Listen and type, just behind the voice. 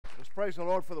Praise the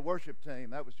Lord for the worship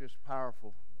team. That was just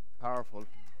powerful, powerful.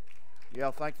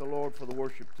 Yeah, thank the Lord for the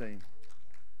worship team.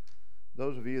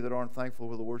 Those of you that aren't thankful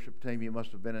for the worship team, you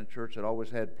must have been in church that always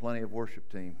had plenty of worship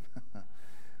team.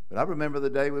 But I remember the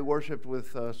day we worshiped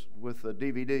with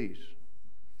DVDs.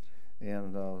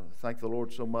 And thank the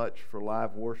Lord so much for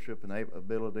live worship and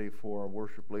ability for our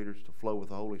worship leaders to flow with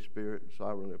the Holy Spirit. So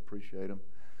I really appreciate them.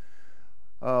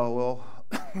 Well,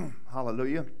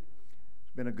 hallelujah.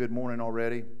 It's been a good morning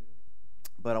already.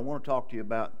 But I want to talk to you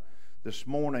about this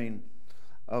morning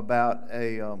about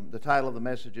the title of the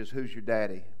message is Who's Your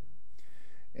Daddy?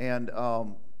 And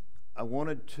I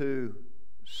wanted to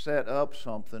set up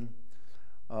something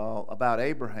about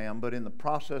Abraham, but in the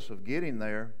process of getting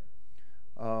there,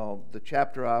 the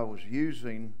chapter I was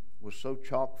using was so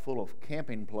chock full of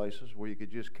camping places where you could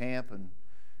just camp and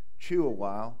chew a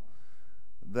while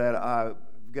that I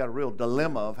got a real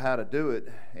dilemma of how to do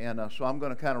it. And so I'm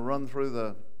going to kind of run through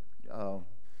the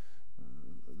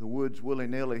woods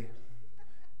willy-nilly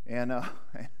and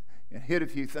hit a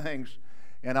few things.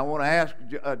 And I want to ask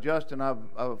Justin,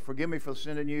 forgive me for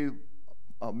sending you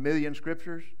a million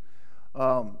scriptures.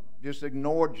 Just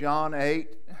ignore John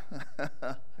 8,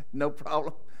 no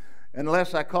problem,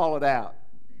 unless I call it out.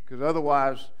 Because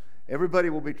otherwise,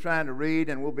 everybody will be trying to read,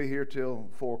 and we'll be here till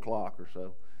 4 o'clock or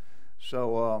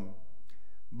so.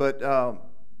 But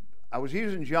I was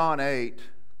using John 8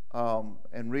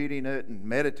 and reading it and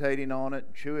meditating on it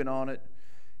and chewing on it,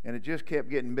 and it just kept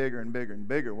getting bigger and bigger and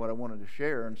bigger, what I wanted to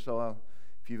share. And so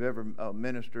if you've ever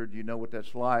ministered, you know what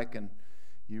that's like, and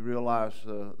you realize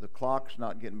the clock's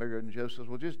not getting bigger. And Joe says,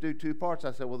 well, just do 2 parts.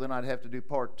 I said, well, then I'd have to do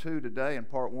part 2 today and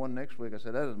part 1 next week. I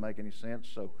said, that doesn't make any sense.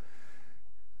 So,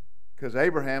 because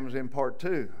Abraham is in part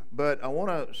 2. But I want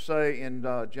to say in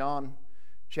John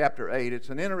chapter 8, it's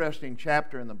an interesting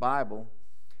chapter in the Bible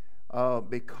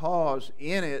because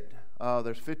in it,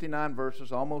 there's 59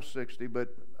 verses, almost 60,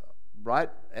 but right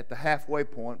at the halfway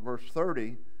point, verse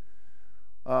 30,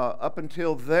 up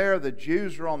until there, the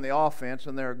Jews are on the offense,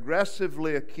 and they're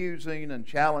aggressively accusing and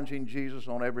challenging Jesus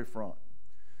on every front.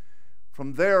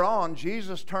 From there on,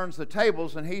 Jesus turns the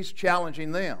tables, and he's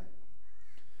challenging them.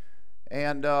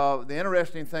 And the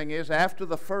interesting thing is, after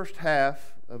the first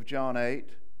half of John 8,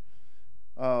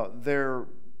 their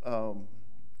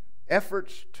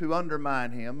efforts to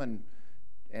undermine him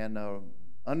and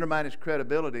undermine his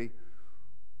credibility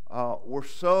were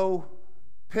so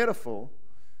pitiful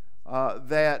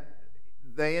that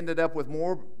they ended up with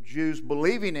more Jews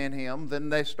believing in him than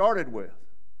they started with.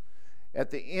 At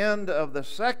the end of the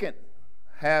second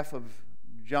half of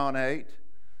John 8,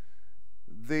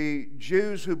 the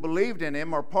Jews who believed in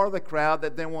him are part of the crowd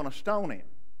that then want to stone him.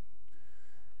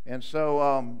 And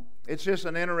so it's just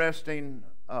an interesting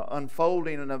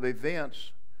unfolding of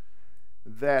events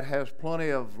that has plenty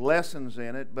of lessons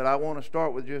in it. But I want to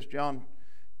start with just John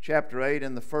chapter 8,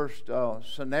 and the first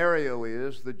scenario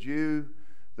is the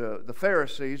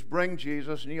Pharisees bring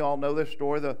Jesus, and you all know this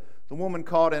story, the woman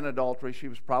caught in adultery. She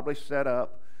was probably set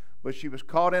up, but she was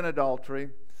caught in adultery,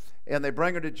 and they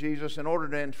bring her to Jesus in order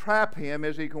to entrap him.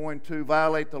 Is he going to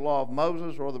violate the law of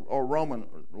Moses or Roman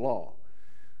law?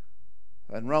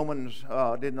 And Romans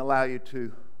didn't allow you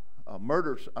to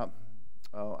murder,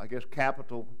 I guess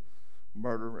capital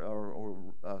murder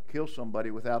or kill somebody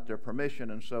without their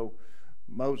permission, and so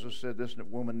Moses said this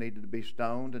woman needed to be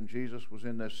stoned, and Jesus was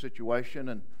in this situation.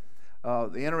 And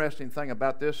the interesting thing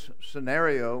about this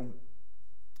scenario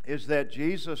is that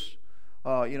Jesus,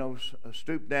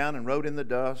 stooped down and wrote in the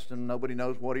dust, and nobody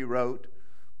knows what he wrote,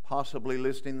 possibly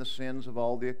listing the sins of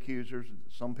all the accusers.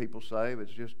 Some people say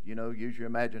it's just, use your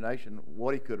imagination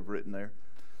what he could have written there.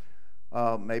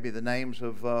 Maybe the names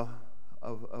of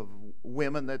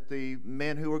women that the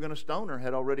men who were going to stone her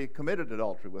had already committed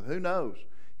adultery with. Who knows?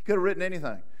 He could have written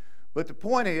anything. But the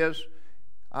point is,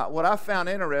 what I found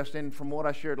interesting from what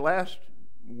I shared last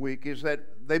week is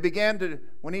that they began to,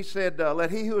 when he said,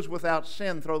 let he who is without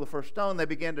sin throw the first stone, they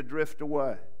began to drift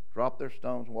away, drop their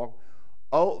stones and walk.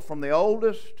 From the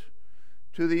oldest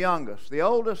to the youngest. The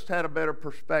oldest had a better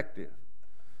perspective,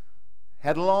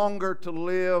 had longer to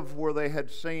live where they had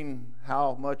seen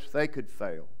how much they could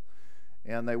fail.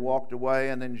 And they walked away,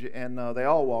 and they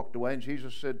all walked away. And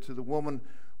Jesus said to the woman,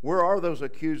 where are those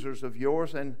accusers of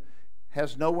yours? And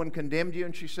has no one condemned you?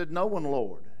 And she said, no one,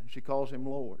 Lord. And she calls him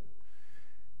Lord.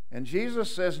 And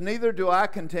Jesus says, neither do I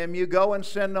condemn you. Go and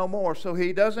sin no more. So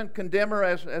he doesn't condemn her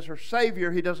as her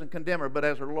Savior. He doesn't condemn her. But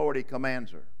as her Lord, he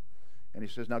commands her. And he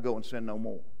says, now go and sin no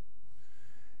more.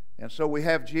 And so we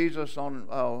have Jesus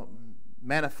on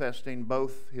manifesting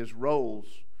both his roles.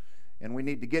 And we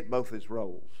need to get both his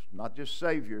roles. Not just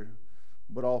Savior,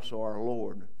 but also our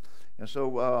Lord. And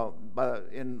so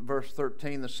in verse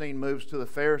 13, the scene moves to the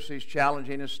Pharisees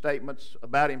challenging his statements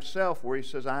about himself, where he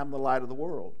says, I am the light of the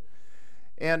world.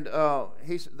 And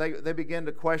they begin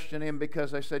to question him because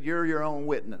they said, you're your own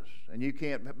witness, and you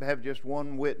can't have just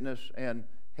one witness and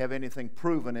have anything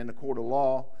proven in a court of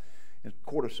law, in a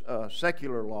court of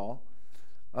secular law.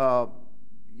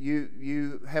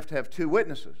 You have to have two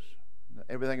witnesses.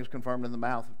 Everything is confirmed in the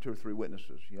mouth of two or three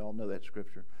witnesses. You all know that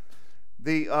scripture.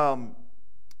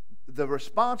 The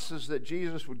responses that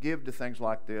Jesus would give to things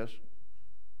like this,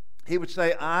 he would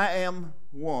say, I am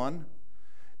one.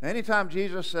 Now, anytime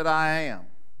Jesus said, I am,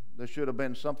 there should have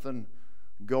been something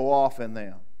go off in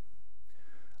them.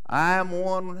 I am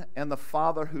one, and the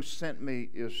Father who sent me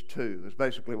is two, is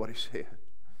basically what he said.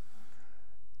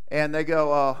 And they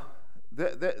go,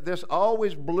 this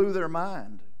always blew their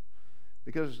mind,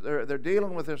 because they're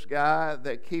dealing with this guy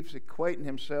that keeps equating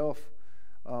himself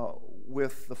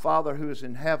with the Father who is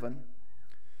in heaven.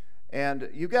 And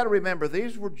you've got to remember,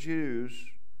 these were Jews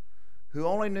who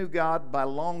only knew God by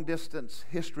long-distance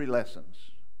history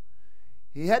lessons.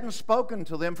 He hadn't spoken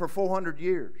to them for 400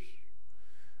 years.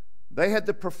 They had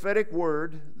the prophetic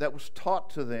word that was taught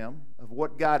to them of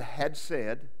what God had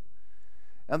said,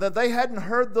 and that they hadn't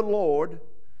heard the Lord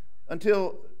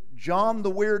until John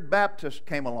the Weird Baptist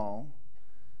came along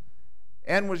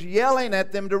and was yelling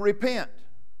at them to repent.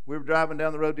 We were driving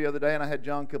down the road the other day, and I had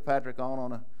John Kilpatrick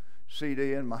on a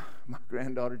CD, and my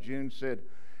granddaughter June said,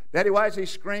 Daddy, why is he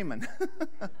screaming?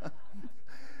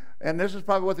 And this is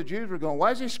probably what the Jews were going,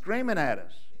 why is he screaming at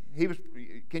us?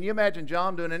 Can you imagine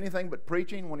John doing anything but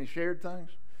preaching when he shared things?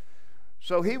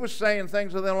 So he was saying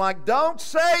things to them like, don't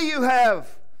say you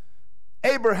have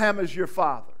Abraham as your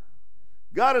father.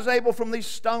 God is able from these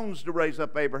stones to raise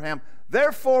up Abraham.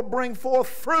 Therefore bring forth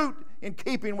fruit in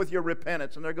keeping with your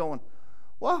repentance. And they're going,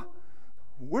 well,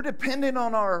 we're depending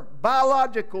on our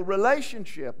biological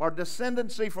relationship, our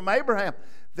descendancy from Abraham.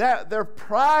 Their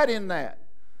pride in that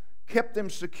kept them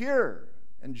secure.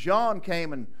 And John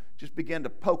came and just began to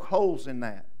poke holes in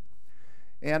that.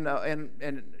 And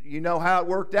you know how it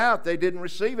worked out. They didn't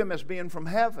receive him as being from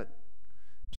heaven.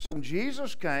 So when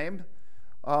Jesus came,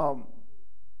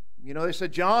 they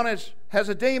said John has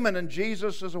a demon and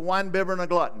Jesus is a winebibber and a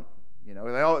glutton.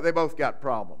 They both got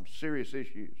problems, serious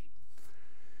issues.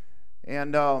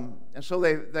 And so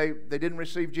they didn't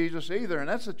receive Jesus either. And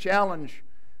that's a challenge.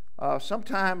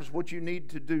 Sometimes what you need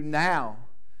to do now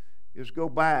is go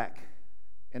back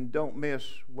and don't miss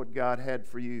what God had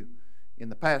for you in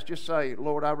the past. Just say,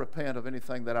 Lord, I repent of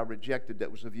anything that I rejected that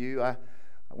was of you.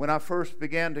 When I first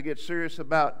began to get serious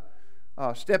about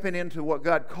stepping into what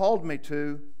God called me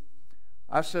to,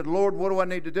 I said, Lord, what do I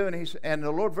need to do? And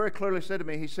the Lord very clearly said to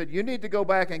me, he said, you need to go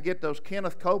back and get those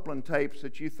Kenneth Copeland tapes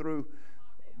that you threw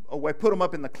away, put them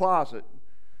up in the closet,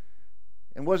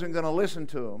 and wasn't going to listen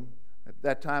to them. At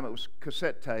that time, it was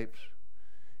cassette tapes.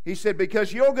 He said,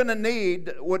 because you're going to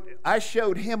need what I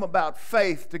showed him about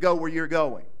faith to go where you're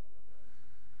going.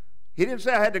 He didn't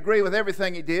say I had to agree with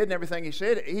everything he did and everything he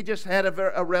said. He just had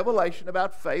a revelation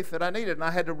about faith that I needed. And I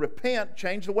had to repent,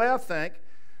 change the way I think,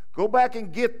 go back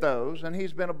and get those. And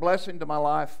he's been a blessing to my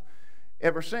life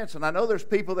ever since. And I know there's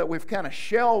people that we've kind of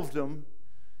shelved them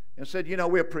and said,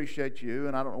 we appreciate you.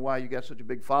 And I don't know why you got such a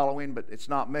big following, but it's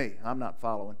not me. I'm not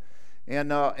following.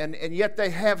 And yet they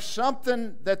have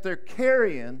something that they're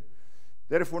carrying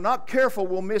that if we're not careful,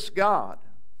 we'll miss God.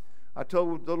 I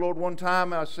told the Lord one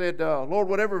time, I said, Lord,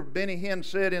 whatever Benny Hinn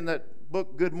said in that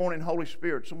book, Good Morning, Holy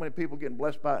Spirit, so many people getting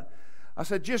blessed by it. I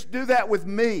said, just do that with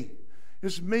me.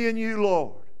 It's me and you,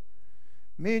 Lord.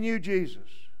 Me and you, Jesus.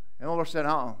 And the Lord said,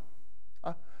 I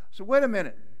said, wait a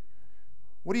minute.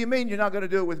 What do you mean you're not going to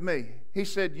do it with me? He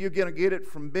said, you're going to get it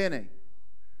from Benny.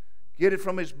 Get it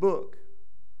from his book.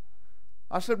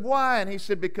 I said, why? And he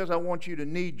said, because I want you to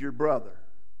need your brother.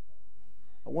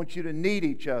 I want you to need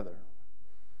each other.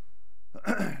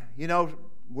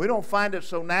 We don't find it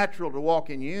so natural to walk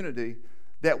in unity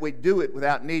that we do it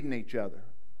without needing each other.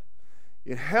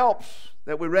 It helps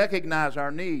that we recognize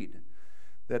our need.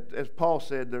 That, as Paul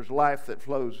said, there's life that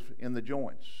flows in the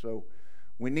joints. So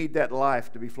we need that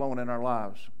life to be flowing in our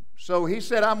lives. So he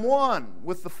said, I'm one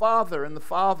with the Father, and the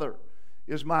Father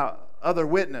is my other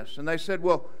witness. And they said,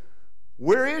 well,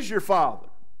 where is your Father?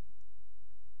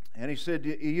 And he said,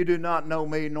 you do not know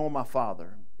me nor my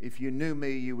Father. If you knew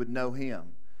me, you would know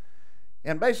him.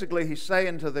 And basically he's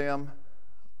saying to them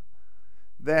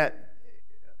that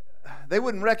they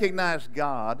wouldn't recognize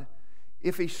God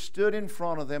if he stood in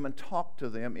front of them and talked to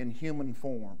them in human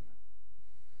form,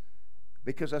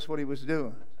 because that's what he was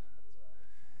doing.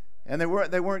 And they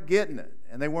weren't getting it,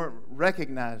 and they weren't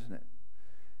recognizing it.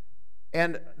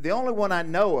 And the only one I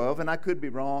know of, and I could be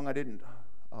wrong, I didn't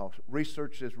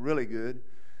research this really good,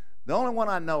 the only one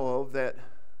I know of that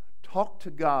talked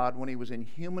to God when he was in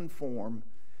human form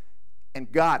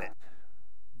and got it,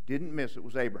 didn't miss it,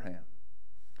 was Abraham.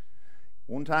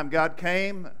 One time God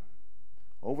came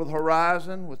over the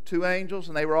horizon with two angels,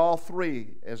 and they were all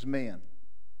three as men.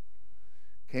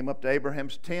 Came up to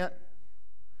Abraham's tent,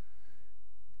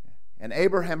 and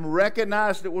Abraham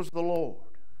recognized it was the Lord.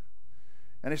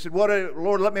 And he said,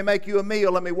 Lord, let me make you a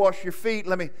meal. Let me wash your feet.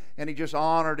 And he just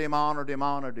honored him.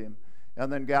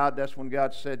 And then that's when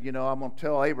God said, I'm going to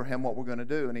tell Abraham what we're going to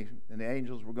do. And the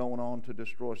angels were going on to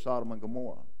destroy Sodom and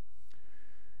Gomorrah.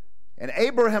 And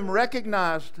Abraham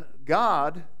recognized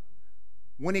God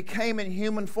when he came in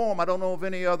human form. I don't know of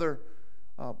any other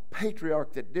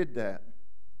patriarch that did that,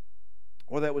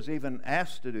 or that was even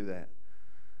asked to do that.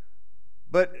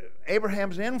 But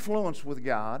Abraham's influence with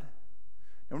God,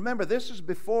 and remember, this is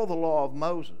before the law of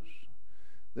Moses.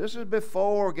 This is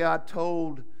before God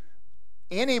told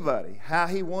anybody how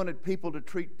he wanted people to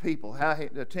treat people,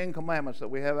 the 10 Commandments that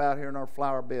we have out here in our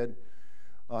flower bed,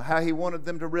 how he wanted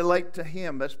them to relate to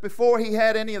him. That's before he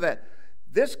had any of that.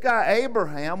 This guy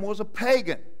Abraham was a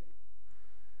pagan.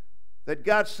 That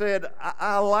God said,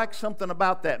 I like something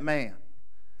about that man.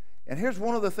 And here's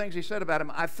one of the things he said about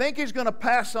him. I think he's going to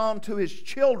pass on to his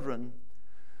children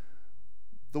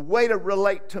the way to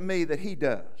relate to me that he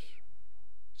does.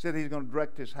 He said he's going to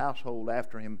direct his household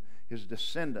after him. His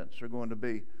descendants are going to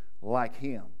be like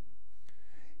him.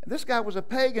 And this guy was a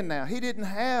pagan now. He didn't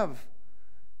have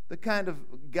the kind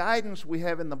of guidance we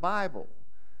have in the Bible.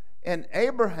 And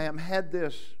Abraham had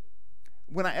this,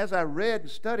 as I read and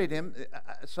studied him,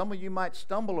 some of you might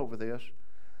stumble over this.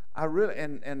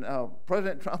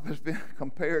 President Trump has been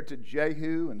compared to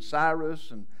Jehu and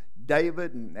Cyrus and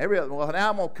David and every other. Well,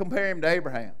 now I'm going to compare him to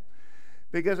Abraham.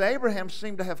 Because Abraham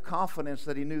seemed to have confidence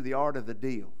that he knew the art of the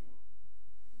deal.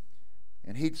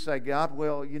 And he'd say, God,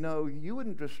 well, you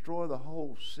wouldn't destroy the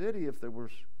whole city if there were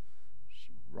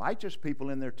righteous people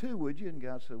in there too, would you? And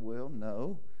God said, well,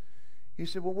 no. He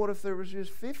said, well, what if there was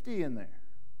just 50 in there?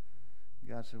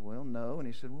 God said, well, no. And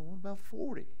he said, well, what about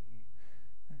 40?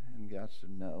 And God said,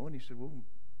 no. And he said, well,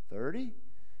 30?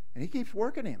 And he keeps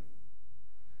working him.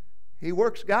 He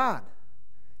works God.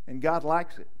 And God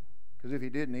likes it. Because if he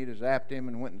didn't, he'd have zapped him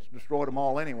and went and destroyed them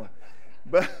all anyway.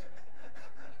 But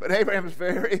Abraham's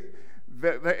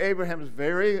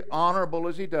very honorable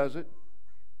as he does it.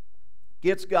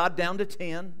 Gets God down to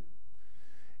 10.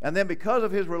 And then because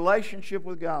of his relationship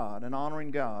with God and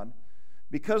honoring God,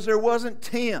 because there wasn't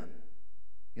 10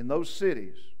 in those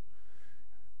cities,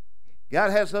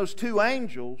 God has those two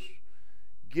angels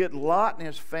get Lot and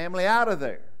his family out of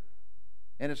there.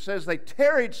 And it says they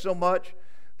tarried so much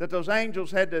that those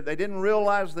angels they didn't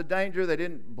realize the danger, they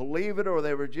didn't believe it, or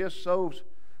they were just so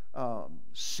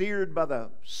seared by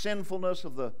the sinfulness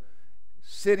of the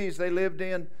cities they lived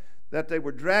in that they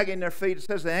were dragging their feet. It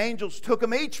says the angels took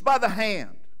them each by the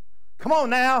hand. Come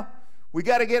on now, we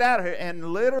got to get out of here.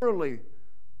 And literally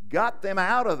got them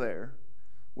out of there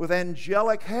with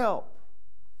angelic help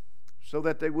so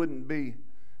that they wouldn't be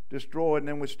destroyed. And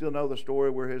then we still know the story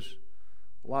where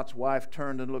Lot's wife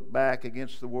turned and looked back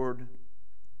against the word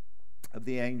of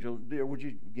the angel. Dear, would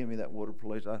you give me that water,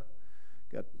 please?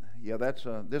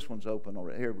 This one's open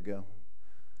already. Here we go.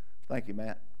 Thank you,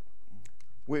 Matt.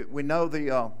 We know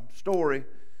the story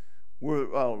where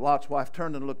Lot's wife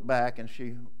turned and looked back, and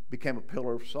she became a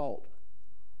pillar of salt.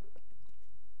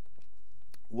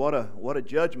 What a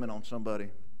judgment on somebody.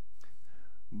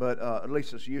 But at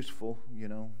least it's useful,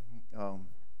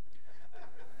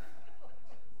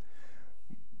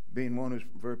 being one who's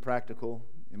very practical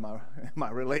in my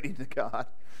relating to God.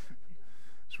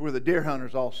 It's where the deer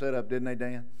hunters all set up, didn't they,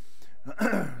 Dan?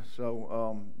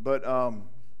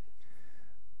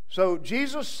 So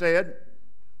Jesus said,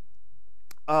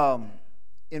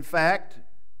 in fact,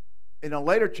 in a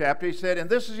later chapter, he said, and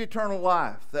this is eternal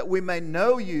life, that we may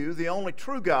know you, the only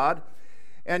true God,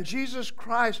 and Jesus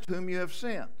Christ whom you have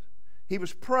sent. He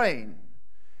was praying,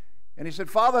 and he said,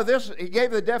 Father, he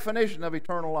gave the definition of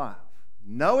eternal life.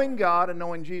 Knowing God and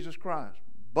knowing Jesus Christ.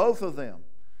 Both of them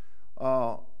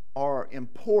are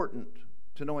important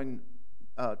to knowing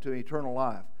to eternal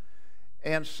life.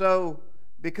 And so,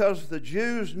 because the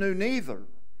Jews knew neither,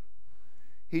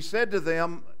 he said to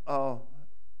them,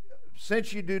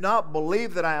 since you do not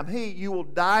believe that I am He, you will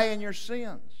die in your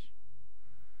sins.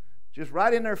 Just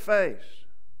right in their face.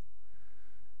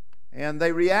 And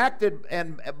they reacted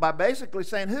by basically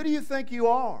saying, who do you think you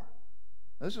are?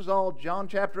 This is all John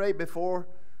chapter 8 before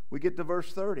we get to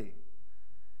verse 30.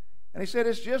 And he said,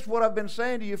 it's just what I've been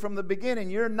saying to you from the beginning.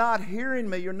 You're not hearing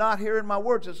me. You're not hearing my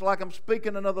words. It's like I'm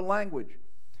speaking another language.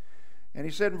 And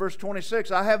he said in verse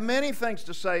 26, I have many things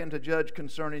to say and to judge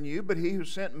concerning you, but he who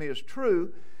sent me is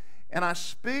true, and I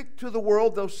speak to the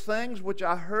world those things which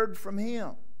I heard from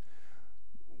him.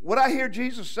 What I hear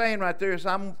Jesus saying right there is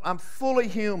I'm fully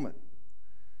human.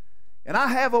 And I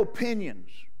have opinions.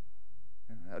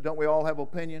 Don't we all have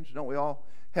opinions? Don't we all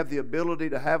have the ability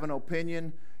to have an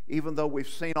opinion even though we've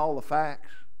seen all the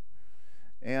facts?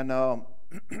 And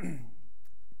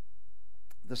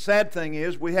the sad thing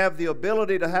is we have the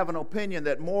ability to have an opinion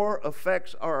that more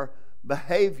affects our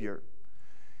behavior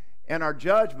and our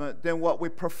judgment than what we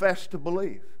profess to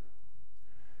believe.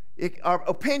 Our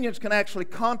opinions can actually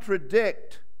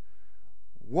contradict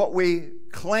what we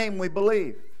claim we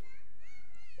believe.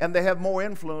 And they have more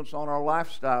influence on our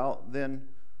lifestyle than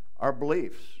our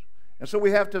beliefs. And so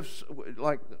we have to,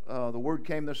 like the word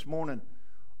came this morning,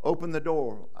 open the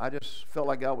door. I just felt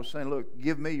like God was saying, look,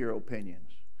 give me your opinions.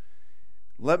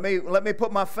 Let me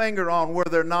put my finger on where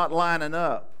they're not lining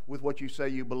up with what you say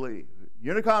you believe.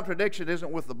 Your contradiction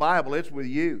isn't with the Bible, it's with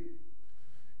you.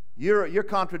 You're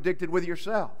contradicted with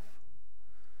yourself.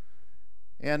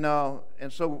 And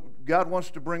so God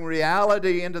wants to bring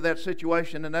reality into that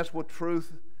situation, and that's what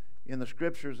truth in the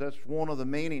Scriptures, that's one of the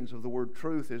meanings of the word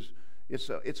truth, is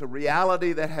it's a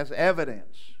reality that has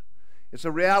evidence. It's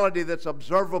a reality that's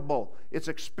observable. It's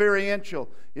experiential.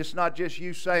 It's not just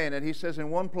you saying it. He says in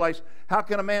one place, how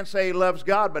can a man say he loves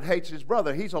God but hates his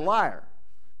brother? He's a liar.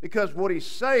 Because what he's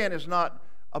saying is not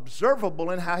observable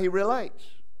in how he relates.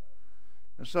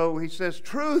 And so he says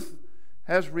truth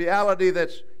has reality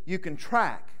that you can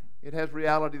track. It has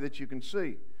reality that you can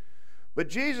see. But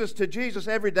to Jesus,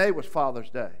 every day was Father's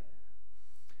Day.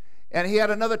 And he had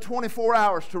another 24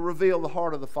 hours to reveal the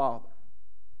heart of the Father.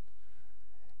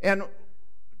 And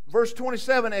verse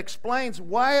 27 explains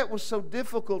why it was so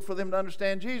difficult for them to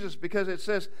understand Jesus, because it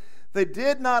says they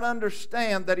did not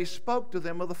understand that he spoke to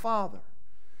them of the Father.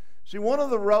 See, one of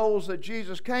the roles that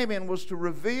Jesus came in was to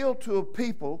reveal to a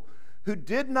people who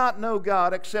did not know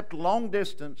God except long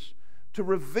distance, to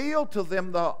reveal to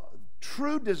them the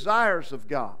true desires of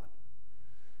God.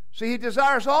 See, he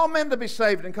desires all men to be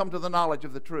saved and come to the knowledge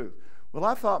of the truth. Well,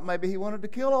 I thought maybe he wanted to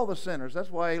kill all the sinners.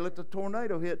 That's why he let the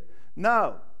tornado hit.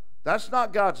 No, that's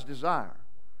not God's desire.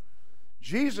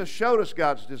 Jesus showed us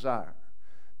God's desire.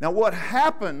 Now, what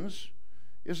happens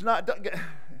is not...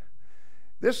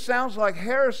 This sounds like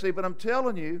heresy, but I'm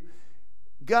telling you,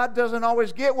 God doesn't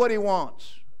always get what he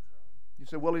wants. You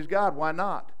say, well, he's God. Why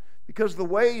not? Because the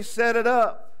way he set it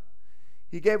up,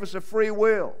 he gave us a free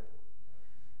will.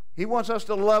 He wants us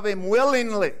to love him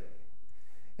willingly.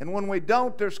 And when we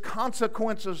don't, there's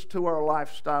consequences to our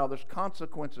lifestyle. There's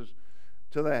consequences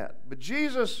to that. But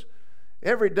Jesus,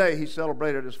 every day he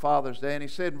celebrated his Father's Day. And he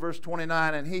said in verse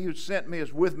 29, and he who sent me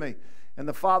is with me, and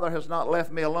the Father has not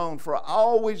left me alone, for I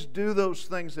always do those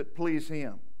things that please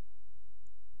him.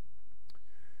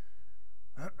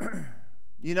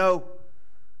 You know,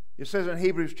 it says in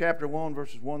Hebrews chapter 1,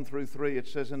 verses 1 through 3, it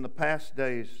says, in the past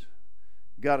days,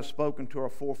 God has spoken to our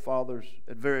forefathers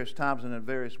at various times and in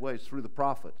various ways through the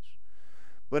prophets.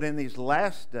 But in these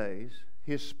last days,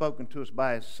 he has spoken to us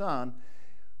by his Son,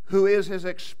 who is his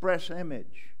express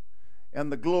image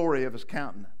and the glory of his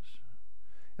countenance.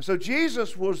 And so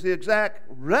Jesus was the exact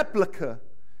replica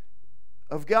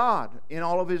of God in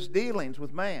all of his dealings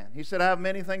with man. He said, I have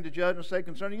many things to judge and say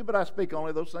concerning you, but I speak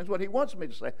only those things what he wants me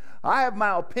to say. I have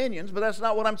my opinions, but that's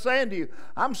not what I'm saying to you.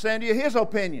 I'm saying to you his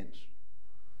opinions.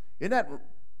 Isn't that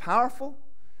powerful?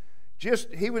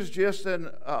 He was just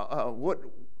and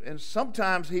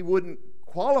sometimes he wouldn't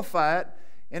qualify it,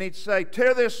 and he'd say,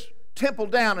 tear this temple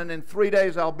down, and in 3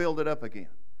 days I'll build it up again.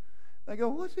 They go,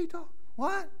 what's he talking?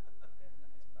 What?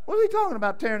 What's he talking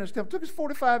about tearing this temple? It took us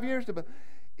 45 years to build.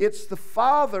 It's the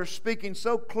Father speaking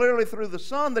so clearly through the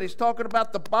Son that he's talking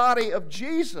about the body of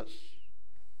Jesus.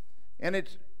 And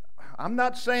I'm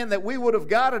not saying that we would have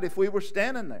got it if we were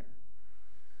standing there,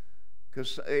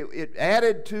 because it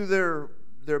added to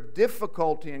their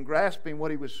difficulty in grasping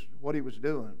what he was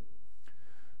doing.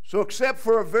 So except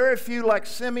for a very few like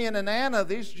Simeon and Anna,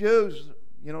 these Jews,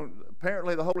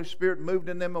 apparently the Holy Spirit moved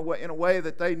in them in a way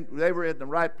that they were in the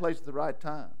right place at the right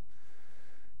time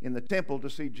in the temple to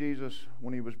see Jesus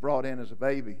when he was brought in as a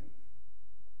baby.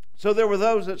 So there were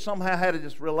those that somehow had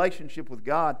this relationship with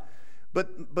God,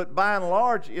 but by and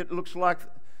large it looks like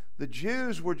the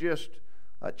Jews were just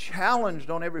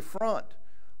challenged on every front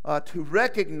to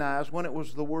recognize when it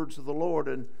was the words of the Lord.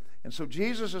 And so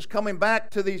Jesus is coming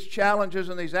back to these challenges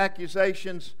and these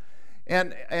accusations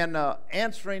and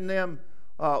answering them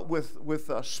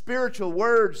with spiritual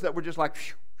words that were just like,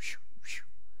 phew, phew,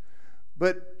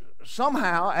 But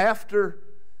somehow, after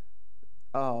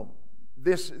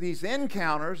these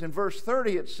encounters, in verse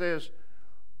 30 it says,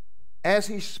 as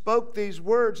he spoke these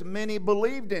words, many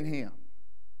believed in him.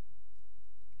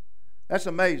 That's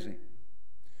amazing.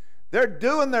 They're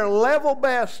doing their level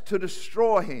best to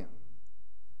destroy him.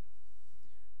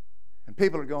 And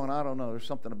people are going, I don't know, there's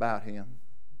something about him.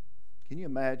 Can you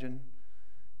imagine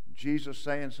Jesus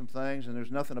saying some things and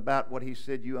there's nothing about what he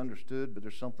said you understood, but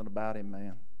there's something about him,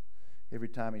 man. Every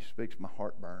time he speaks, my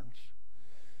heart burns.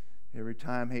 Every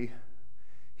time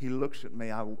he looks at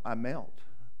me, I melt.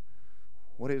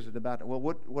 What is it about it? Well,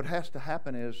 what has to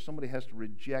happen is somebody has to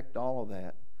reject all of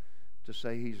that to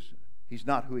say he's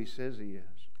not who he says he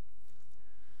is.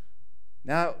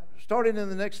 Now, starting in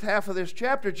the next half of this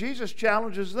chapter, Jesus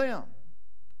challenges them.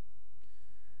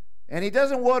 And he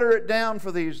doesn't water it down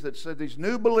for these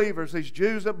new believers, these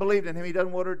Jews that believed in him. He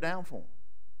doesn't water it down for them.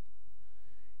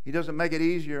 He doesn't make it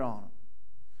easier on them.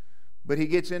 But he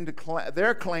gets into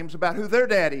their claims about who their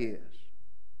daddy is.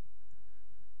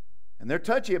 And they're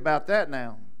touchy about that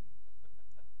now.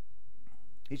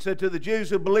 He said to the Jews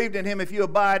who believed in him, if you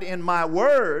abide in my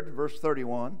word, verse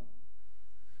 31,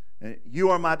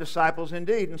 you are my disciples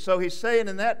indeed. And so he's saying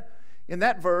in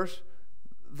that verse,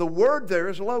 the word there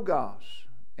is logos.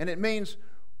 And it means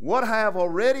what I have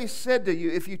already said to you,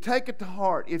 if you take it to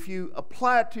heart, if you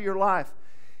apply it to your life,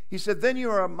 he said, then you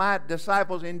are my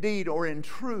disciples indeed, or in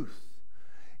truth.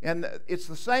 And it's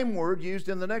the same word used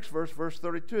in the next verse, verse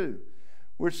 32,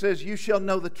 where it says, you shall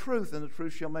know the truth, and the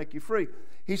truth shall make you free.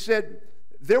 He said,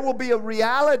 there will be a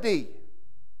reality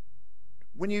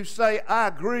when you say, I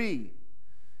agree.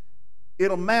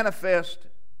 It'll manifest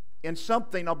in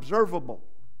something observable.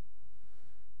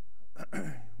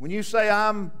 When you say,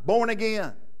 I'm born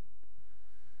again,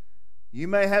 you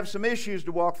may have some issues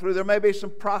to walk through. There may be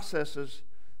some processes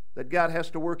that God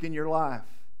has to work in your life.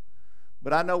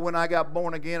 But I know when I got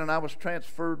born again and I was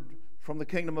transferred from the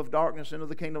kingdom of darkness into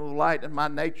the kingdom of light, and my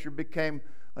nature became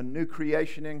a new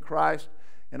creation in Christ,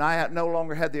 and I no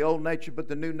longer had the old nature but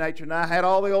the new nature, and I had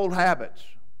all the old habits.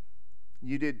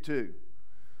 You did too.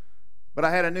 But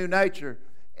I had a new nature,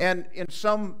 and in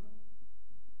some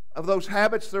of those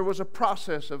habits there was a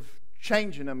process of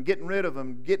changing them, getting rid of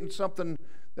them, getting something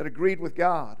that agreed with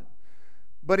God.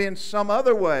 But in some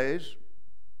other ways,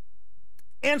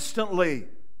 instantly,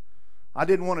 I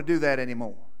didn't want to do that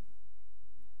anymore.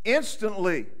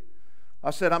 Instantly,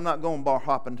 I said, I'm not going bar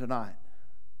hopping tonight.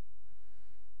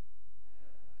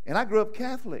 And I grew up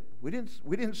Catholic. We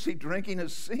didn't see drinking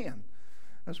as sin.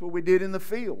 That's what we did in the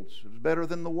fields. It was better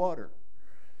than the water.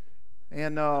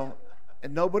 And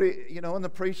nobody, and the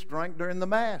priest drank during the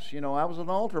Mass. I was an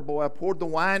altar boy. I poured the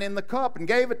wine in the cup and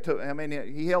gave it to him. I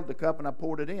mean, he held the cup and I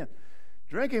poured it in.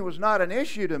 Drinking was not an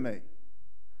issue to me.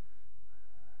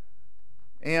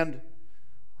 And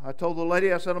I told the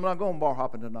lady, I said, I'm not going bar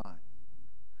hopping tonight.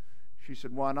 She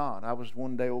said, why not? I was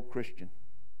one day old Christian.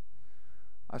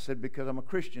 I said, because I'm a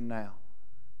Christian now.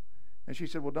 And she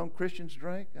said, well, don't Christians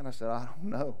drink? And I said, I don't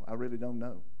know. I really don't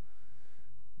know.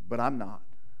 But I'm not.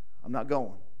 I'm not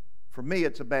going. For me,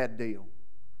 it's a bad deal.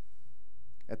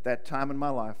 At that time in my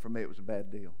life, for me, it was a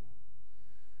bad deal.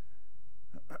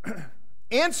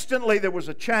 Instantly, there was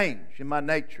a change in my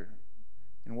nature,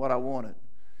 in what I wanted.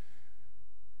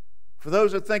 For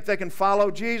those that think they can follow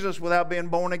Jesus without being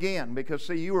born again, because,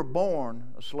 see, you were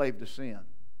born a slave to sin.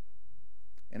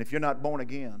 And if you're not born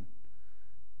again,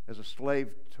 as a slave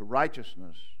to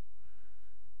righteousness,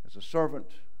 as a servant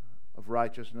of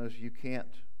righteousness, you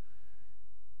can't,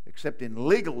 except in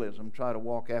legalism, try to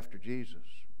walk after Jesus.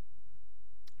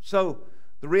 So,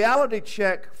 the reality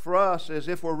check for us is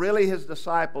if we're really his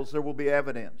disciples, there will be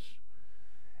evidence.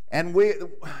 And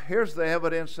here's the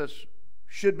evidence that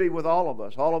should be with all of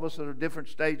us. All of us at different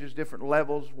stages, different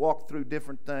levels, walk through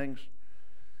different things.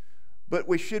 But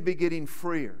we should be getting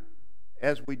freer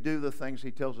as we do the things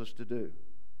he tells us to do.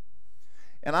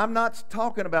 And I'm not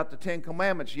talking about the Ten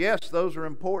Commandments. Yes, those are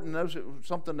important. Those are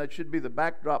something that should be the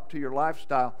backdrop to your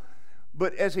lifestyle.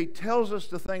 But as he tells us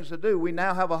the things to do, we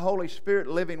now have a Holy Spirit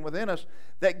living within us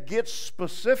that gets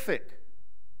specific.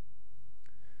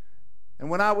 And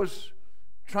when I was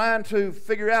trying to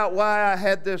figure out why I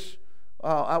had this,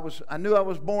 I knew I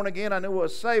was born again, I knew I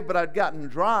was saved, but I'd gotten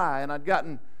dry, and I'd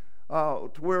gotten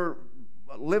to where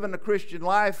living the Christian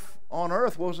life on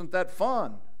earth wasn't that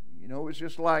fun. It was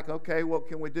just like, okay, what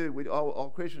can we do? All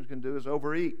Christians can do is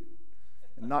overeat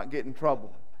and not get in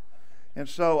trouble. And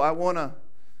so I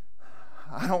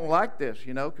don't like this,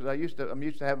 because I'm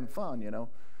used to having fun,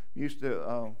 used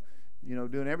to,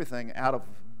 doing everything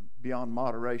beyond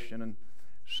moderation. And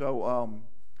so,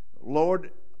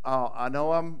 Lord, I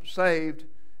know I'm saved,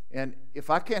 And if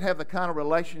I can't have the kind of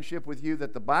relationship with you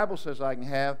that the Bible says I can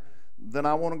have, then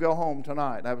I want to go home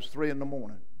tonight. That was 3 in the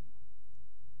morning,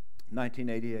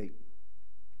 1988.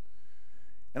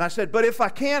 And I said, but if I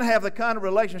can't have the kind of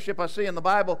relationship I see in the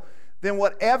Bible, then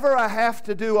whatever I have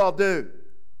to do, I'll do.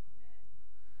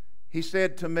 He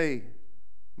said to me,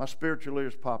 my spiritual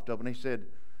ears popped up, and he said,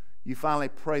 you finally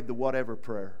prayed the whatever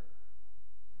prayer.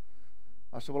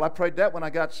 I said, well, I prayed that when I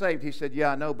got saved. He said,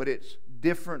 yeah, I know, but it's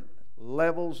different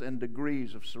levels and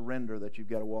degrees of surrender that you've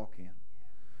got to walk in.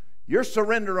 Your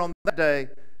surrender on that day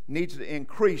needs to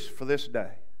increase for this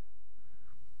day.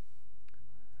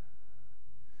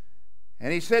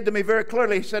 And he said to me very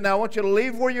clearly, he said, now I want you to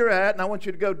leave where you're at, and I want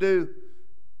you to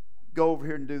go over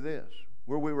here and do this.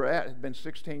 Where we were at had been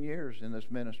 16 years in this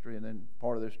ministry and then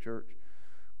part of this church. I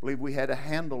believe we had a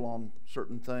handle on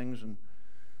certain things and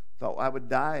thought I would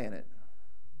die in it.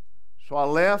 So I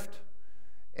left,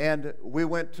 and we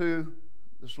went to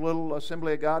this little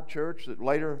Assembly of God church that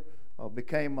later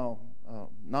became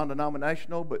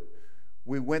non-denominational, but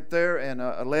we went there and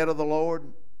led of the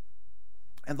Lord,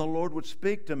 and the Lord would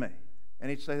speak to me, and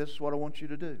He'd say, this is what I want you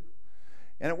to do.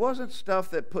 And it wasn't stuff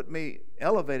that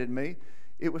elevated me.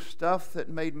 It was stuff that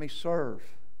made me serve.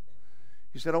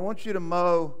 He said, I want you to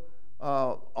mow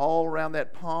all around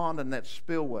that pond and that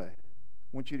spillway.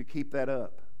 I want you to keep that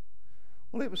up.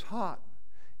 Well, it was hot.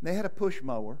 And they had a push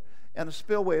mower, and the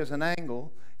spillway is an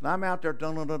angle, and I'm out there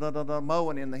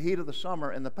mowing in the heat of the summer,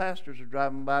 and the pastors are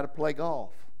driving by to play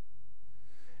golf.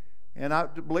 And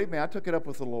believe me, I took it up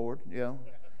with the Lord. You know,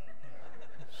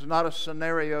 this is not a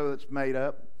scenario that's made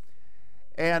up.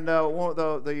 And one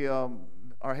of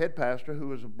our head pastor, who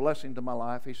was a blessing to my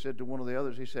life, he said to one of the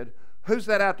others, he said, who's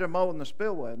that out there mowing the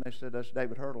spillway? And they said, that's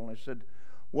David Hertel. And they said,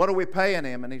 what are we paying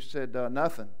him? And he said,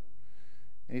 nothing.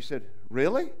 And he said,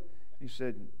 really? They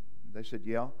said,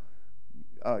 yeah.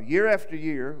 Year after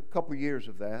year, a couple years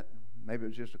of that, maybe it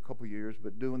was just a couple years,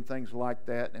 but doing things like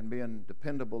that and being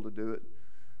dependable to do it.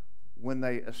 When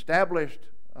they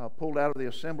pulled out of the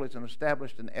assemblies and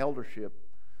established an eldership,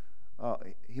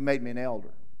 he made me an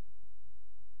elder.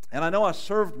 And I know I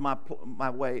served my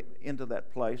way into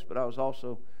that place, but I was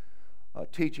also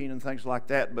teaching and things like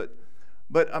that.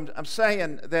 But I'm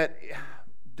saying that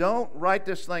don't write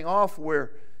this thing off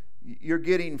where you're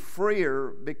getting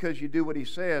freer because you do what he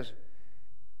says.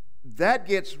 That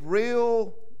gets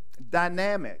real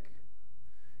dynamic.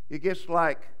 It gets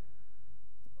like,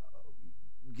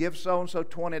 give so-and-so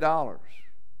 $20.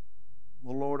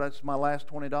 Well, Lord, that's my last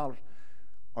 $20.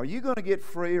 Are you going to get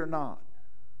free or not?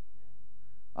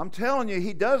 I'm telling you,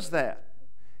 he does that.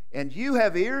 And you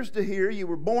have ears to hear. You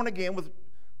were born again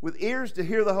with ears to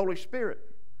hear the Holy Spirit.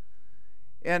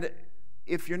 And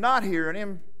if you're not hearing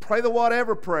him, pray the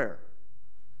whatever prayer.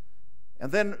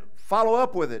 And then follow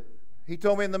up with it. He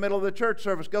told me in the middle of the church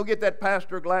service, go get that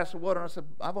pastor a glass of water. And I said,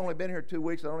 I've only been here 2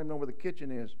 weeks. I don't even know where the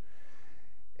kitchen is.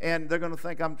 And they're going to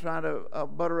think I'm trying to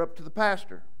butter up to the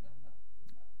pastor.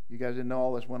 You guys didn't know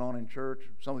all this went on in church.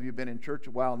 Some of you have been in church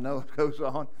a while and know it goes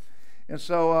on. And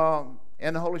so,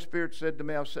 and the Holy Spirit said to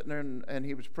me, I was sitting there and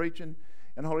he was preaching,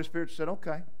 and the Holy Spirit said,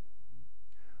 okay.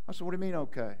 I said, what do you mean,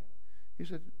 okay? He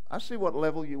said, I see what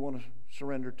level you want to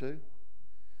surrender to.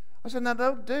 I said, now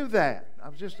don't do that.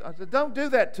 I said, don't do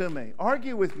that to me.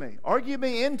 Argue with me. Argue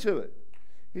me into it.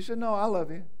 He said, no, I love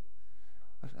you.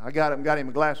 I got him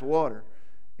a glass of water,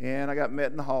 and I got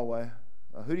met in the hallway.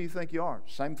 Who do you think you are?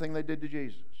 Same thing they did to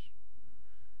Jesus.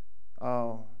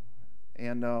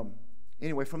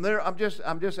 Anyway, from there, I'm just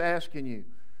asking you,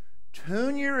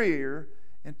 tune your ear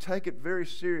and take it very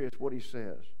serious what he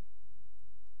says,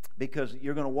 because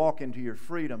you're going to walk into your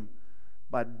freedom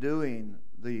by doing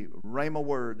the rhema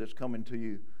word that's coming to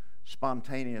you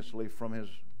spontaneously from his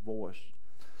voice.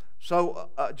 So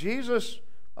Jesus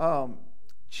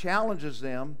challenges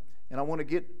them, and I want to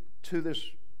get to this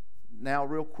now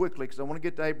real quickly because I want to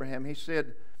get to Abraham. He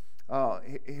said,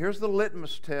 here's the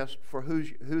litmus test for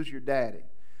who's your daddy.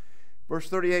 Verse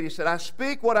 38, he said, I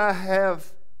speak what I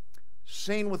have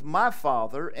seen with my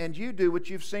father, and you do what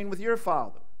you've seen with your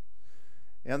father.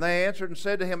 And they answered and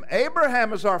said to him,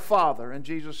 Abraham is our father. And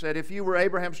Jesus said, if you were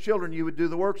Abraham's children, you would do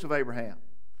the works of Abraham.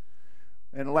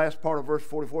 And the last part of verse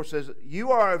 44 says,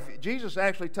 Jesus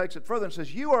actually takes it further and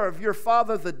says, you are of your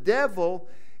father the devil,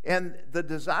 and the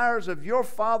desires of your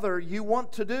father you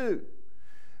want to do.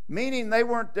 Meaning they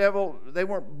weren't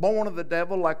born of the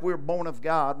devil like we were born of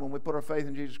God when we put our faith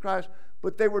in Jesus Christ,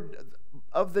 but they were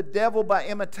of the devil by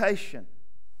imitation.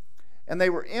 And they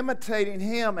were imitating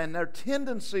him, and their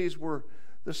tendencies were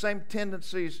the same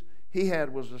tendencies he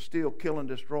had, was to steal, kill, and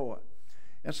destroy.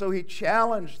 And so he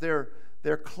challenged their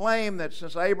claim that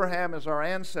since Abraham is our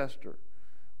ancestor,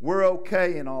 we're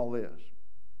okay in all this.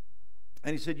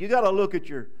 And he said, you got to look at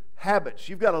your habits.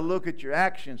 You've got to look at your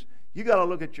actions. You got to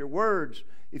look at your words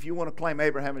if you want to claim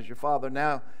Abraham as your father.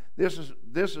 Now, this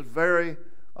is very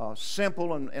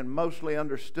simple and mostly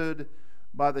understood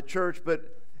by the church,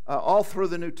 but all through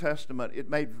the New Testament,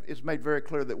 it's made very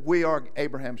clear that we are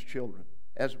Abraham's children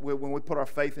when we put our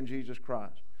faith in Jesus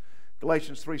Christ.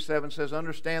 Galatians 3:7 says,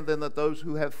 understand then that those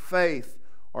who have faith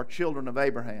are children of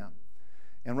Abraham.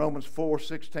 In Romans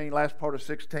 4:16, last part of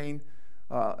 16,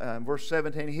 and verse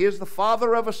 17, he is the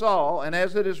father of us all, and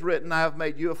as it is written, I have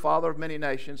made you a father of many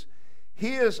nations.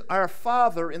 He is our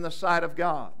father in the sight of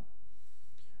God.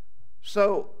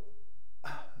 So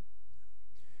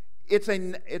it's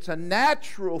a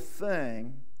natural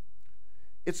thing.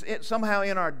 It's somehow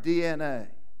in our DNA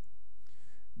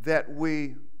that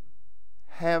we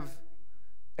have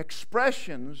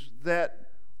expressions that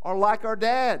are like our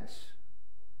dad's.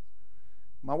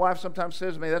 My wife sometimes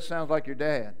says to me, that sounds like your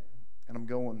dad. And I'm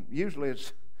going, usually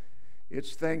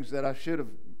it's things that I should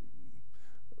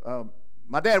have.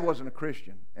 My dad wasn't a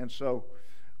Christian, and so,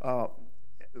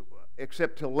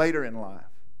 except till later in life.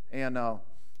 And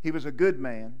he was a good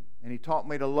man, and he taught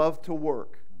me to love to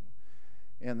work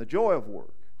and the joy of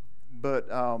work. But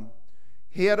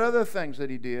he had other things that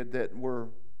he did that were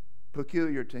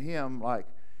peculiar to him, like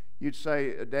you'd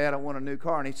say, Dad, I want a new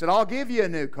car. And he said, I'll give you a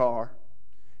new car.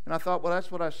 And I thought, well,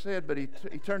 that's what I said, but he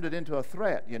turned it into a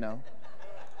threat, you know.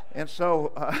 And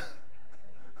so,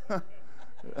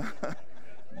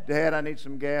 Dad, I need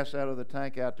some gas out of the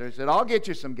tank out there. He said, I'll get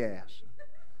you some gas.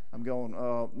 I'm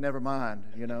going, never mind,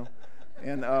 you know.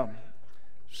 And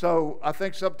so I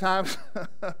think sometimes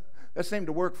that seemed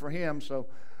to work for him. So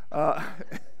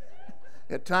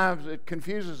at times it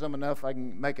confuses them enough I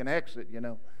can make an exit, you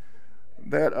know.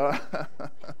 That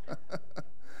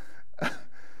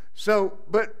so,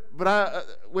 but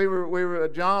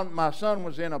John, my son,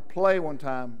 was in a play one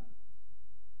time,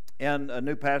 and a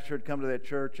new pastor had come to that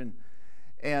church,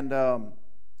 and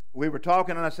we were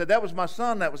talking, and I said, that was my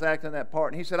son that was acting that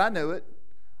part. And he said, I knew it.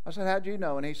 I said, how'd you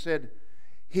know? And he said,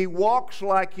 he walks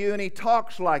like you and he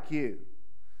talks like you.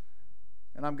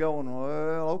 And I'm going,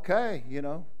 well, okay, you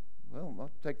know. Well,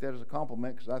 I'll take that as a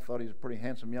compliment because I thought he was a pretty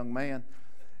handsome young man.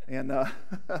 And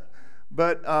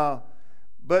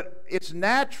but it's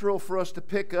natural for us to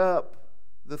pick up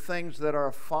the things that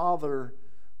our Father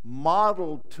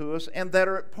modeled to us and that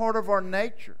are part of our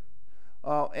nature.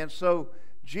 And so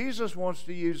Jesus wants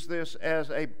to use this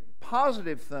as a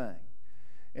positive thing.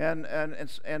 And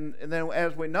then,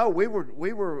 as we know, we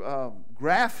were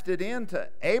grafted into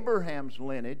Abraham's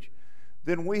lineage.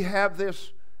 Then we have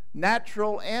this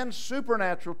natural and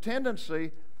supernatural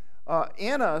tendency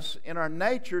in us, in our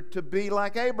nature, to be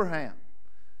like Abraham.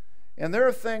 And there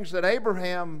are things that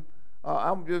Abraham,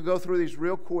 I'm going to go through these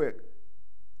real quick,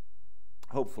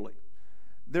 hopefully.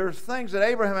 There's things that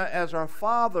Abraham, as our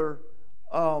father,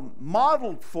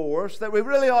 modeled for us that we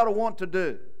really ought to want to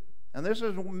do. And this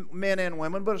is men and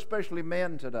women, but especially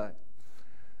men today.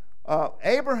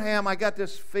 Abraham, I got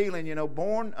this feeling, you know,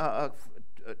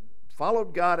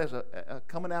 followed God as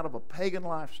coming out of a pagan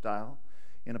lifestyle,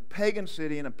 in a pagan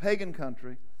city, in a pagan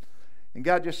country. And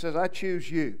God just says, I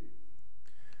choose you.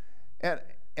 And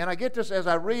I get this as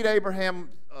I read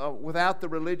Abraham without the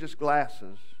religious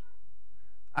glasses.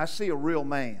 I see a real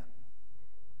man.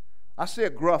 I see a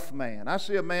gruff man. I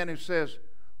see a man who says,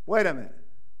 wait a minute.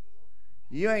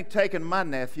 You ain't taking my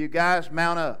nephew. Guys,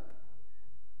 mount up.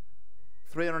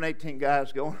 318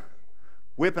 guys going,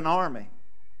 whip an army.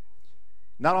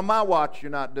 Not on my watch, you're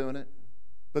not doing it.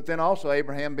 But then also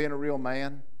Abraham being a real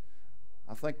man.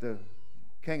 I think the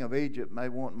king of Egypt may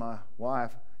want my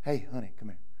wife. Hey, honey, come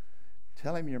here.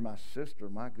 Tell him you're my sister.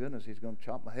 My goodness, he's going to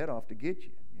chop my head off to get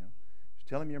you. You know, just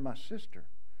tell him you're my sister.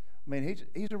 I mean,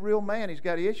 he's a real man. He's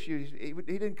got issues. He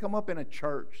didn't come up in a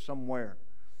church somewhere.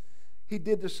 He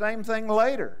did the same thing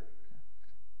later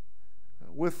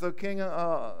with the king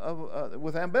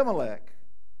with Abimelech.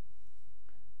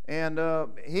 And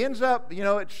he ends up, you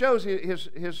know, it shows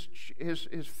his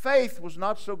faith was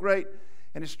not so great,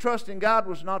 and his trust in God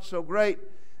was not so great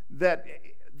that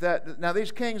now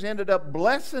these kings ended up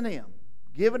blessing him,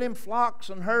 giving him flocks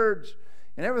and herds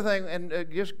and everything, and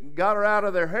just got her out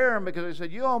of their harem because they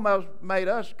said, you almost made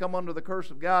us come under the curse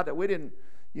of God that we didn't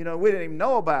even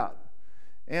know about.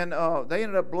 And they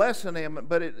ended up blessing him,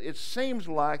 but it seems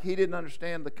like he didn't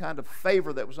understand the kind of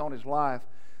favor that was on his life,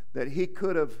 that he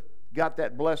could have got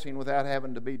that blessing without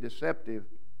having to be deceptive.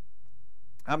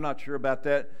 I'm not sure about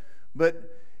that, but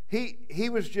he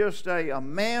was just a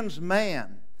man's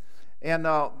man. And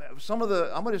I'm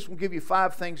going to just give you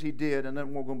 5 things he did, and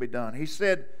then we're going to be done. He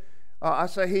said, I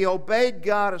say he obeyed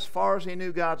God as far as he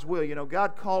knew God's will. You know,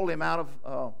 God called him out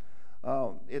of,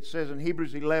 it says in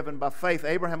Hebrews 11, by faith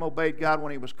Abraham obeyed God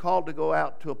when he was called to go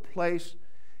out to a place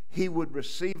he would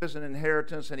receive as an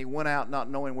inheritance, and he went out not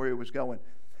knowing where he was going.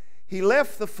 He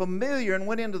left the familiar and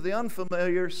went into the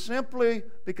unfamiliar simply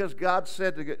because God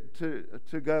said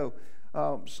to go.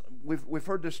 We've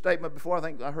heard this statement before. I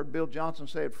think I heard Bill Johnson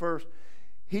say it first.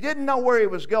 He didn't know where he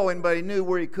was going, but he knew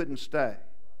where he couldn't stay.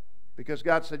 Because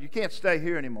God said, you can't stay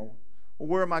here anymore. Well,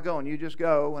 where am I going? You just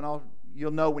go, and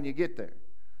you'll know when you get there.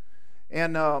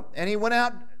 And he went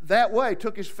out that way,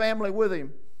 took his family with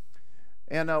him,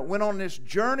 and went on this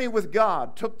journey with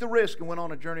God, took the risk and went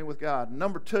on a journey with God. And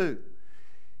number 2,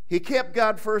 he kept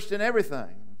God first in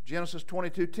everything. Genesis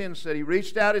 22:10 said he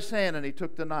reached out his hand and he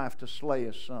took the knife to slay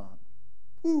his son.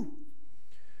 Whew.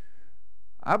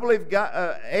 I believe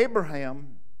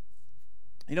Abraham,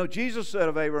 you know, Jesus said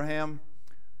of Abraham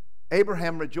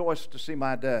rejoiced to see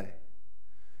my day.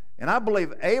 And I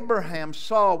believe Abraham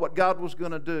saw what God was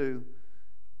going to do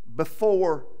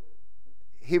before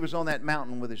he was on that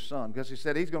mountain with his son, because he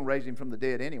said he's going to raise him from the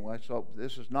dead anyway, so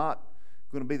this is not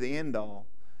going to be the end all.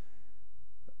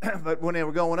 But when they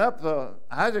were going up,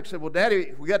 Isaac said, well,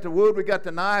 Daddy, we got the wood, we got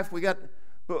the knife, we got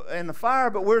and the fire,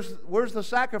 but where's the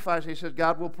sacrifice? He said,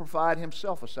 God will provide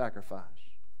himself a sacrifice.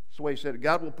 That's the way he said it.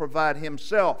 God will provide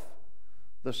himself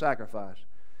the sacrifice.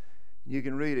 You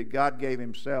can read it. God gave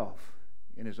himself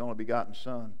in his only begotten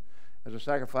son as a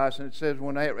sacrifice. And it says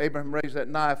when Abraham raised that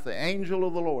knife, the angel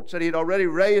of the Lord said he had already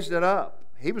raised it up.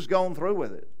 He was going through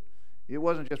with it. It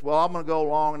wasn't just, well, I'm going to go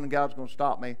along and God's going to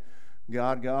stop me.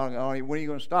 God, when are you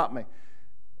going to stop me?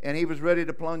 And he was ready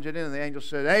to plunge it in. And the angel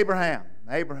said, Abraham,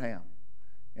 Abraham.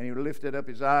 And he lifted up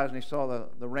his eyes and he saw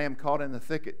the ram caught in the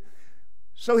thicket.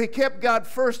 So he kept God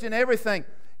first in everything.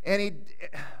 And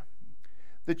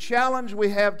the challenge we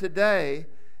have today,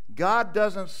 God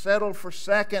doesn't settle for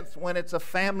seconds when it's a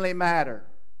family matter.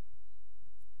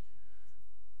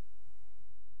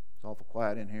 It's awful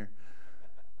quiet in here.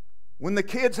 When the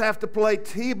kids have to play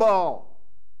t-ball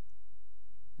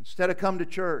instead of come to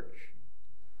church,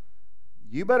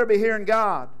 you better be hearing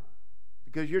God,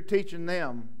 because you're teaching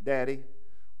them, Daddy,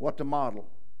 what to model.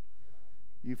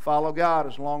 You follow God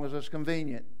as long as it's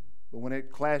convenient, but when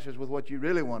it clashes with what you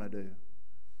really want to do,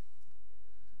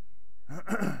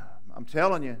 I'm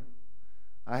telling you,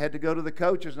 I had to go to the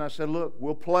coaches and I said, look,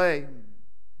 we'll play.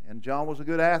 And John was a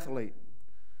good athlete.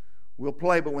 We'll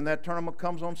play, but when that tournament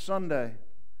comes on Sunday,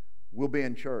 we'll be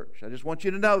in church. I just want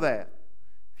you to know that.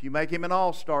 If you make him an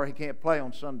all-star, he can't play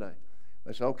on Sunday.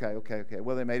 They said, okay.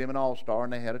 Well, they made him an all-star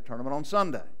and they had a tournament on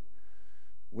Sunday.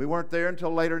 We weren't there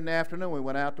until later in the afternoon. We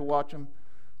went out to watch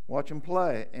him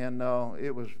play. And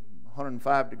it was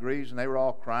 105 degrees and they were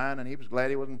all crying and he was glad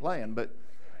he wasn't playing. But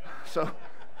so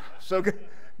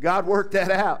God worked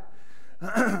that out.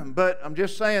 But I'm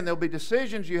just saying there'll be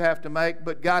decisions you have to make,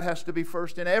 but God has to be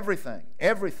first in everything.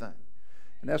 Everything.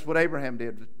 And that's what Abraham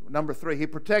did. Number 3, he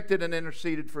protected and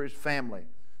interceded for his family.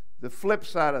 The flip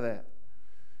side of that,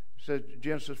 it says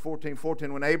Genesis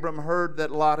 14:14, when Abram heard that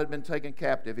Lot had been taken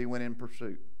captive, he went in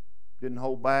pursuit. Didn't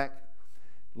hold back.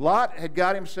 Lot had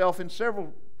got himself in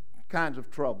several kinds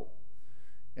of trouble.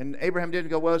 And Abraham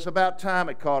didn't go, well, it's about time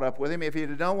it caught up with him. If he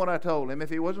had done what I told him, if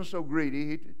he wasn't so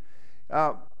greedy,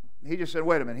 he just said,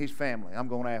 wait a minute, he's family. I'm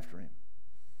going after him.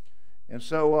 And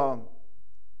so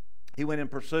he went in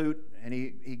pursuit, and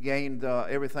he gained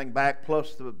everything back,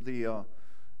 plus the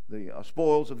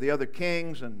spoils of the other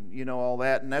kings and, you know, all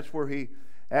that. And that's where he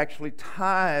actually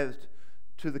tithed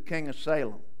to the king of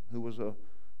Salem, who was a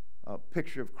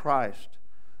picture of Christ.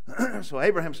 So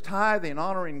Abraham's tithing,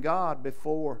 honoring God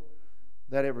before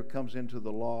that ever comes into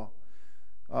the law.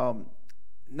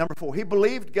 Number 4, he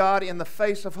believed God in the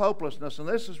face of hopelessness. And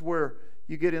this is where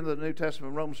you get into the New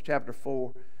Testament, Romans chapter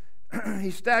 4.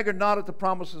 He staggered not at the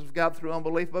promises of God through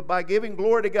unbelief, but by giving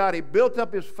glory to God, he built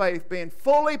up his faith, being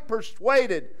fully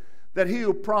persuaded that he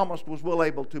who promised was well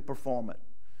able to perform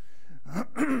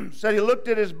it. Said he looked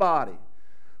at his body.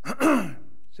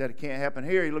 Said it can't happen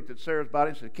here. He looked at Sarah's body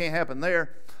and said it can't happen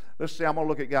there. Let's see, I'm going to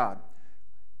look at God.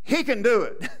 He can do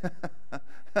it.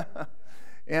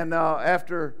 And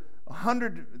after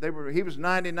 100, he was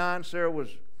 99, Sarah was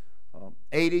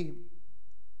 80,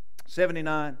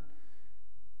 79,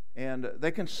 and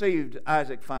they conceived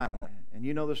Isaac finally. And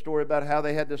you know the story about how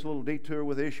they had this little detour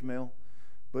with Ishmael,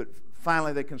 but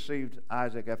finally they conceived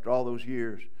Isaac after all those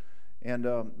years. And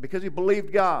because he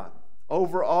believed God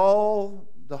over all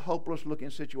the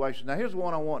hopeless-looking situations. Now here's the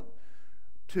one I want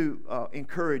to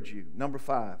encourage you, number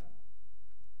 5.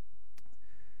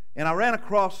 And I ran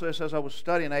across this as I was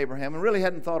studying Abraham and really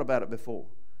hadn't thought about it before.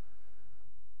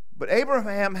 But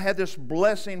Abraham had this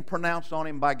blessing pronounced on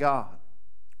him by God.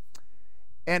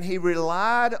 And he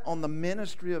relied on the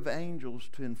ministry of angels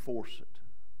to enforce it.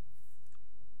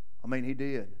 I mean, he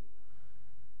did.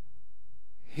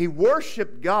 He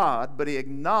worshiped God, but he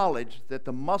acknowledged that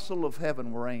the muscle of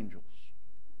heaven were angels.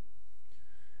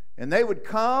 And they would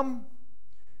come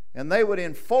and they would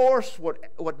enforce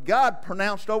what God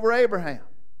pronounced over Abraham.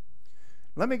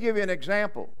 Let me give you an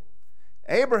example.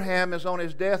 Abraham is on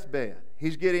his deathbed.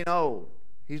 He's getting old.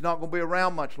 He's not going to be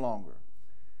around much longer.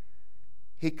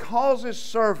 He calls his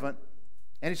servant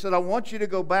and he said, I want you to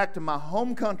go back to my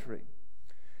home country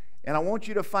and I want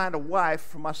you to find a wife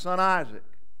for my son Isaac.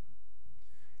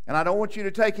 And I don't want you to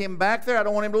take him back there. I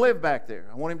don't want him to live back there.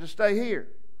 I want him to stay here.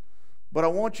 But I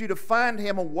want you to find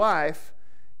him a wife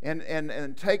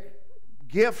and take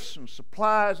gifts and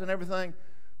supplies and everything.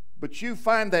 But you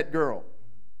find that girl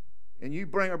and you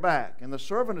bring her back. And the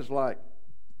servant is like,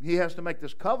 he has to make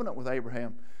this covenant with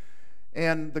Abraham.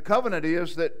 And the covenant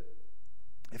is that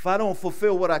if I don't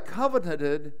fulfill what I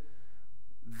covenanted,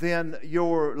 then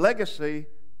your legacy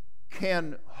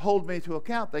can hold me to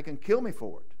account. They can kill me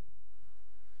for it.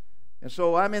 And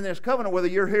so I'm in this covenant whether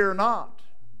you're here or not.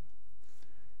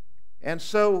 And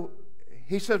so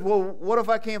he said, well, what if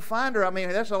I can't find her? I mean,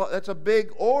 that's a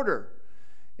big order.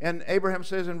 And Abraham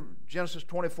says in Genesis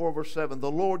 24, verse 7,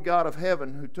 the Lord God of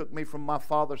heaven, who took me from my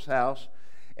father's house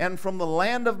and from the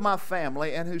land of my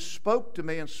family, and who spoke to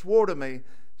me and swore to me,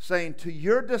 saying, to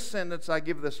your descendants I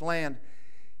give this land,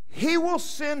 he will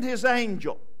send his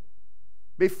angel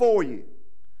before you,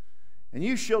 and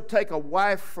you shall take a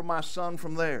wife for my son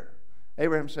from there.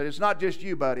 Abraham said, it's not just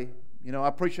you, buddy. You know, I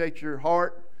appreciate your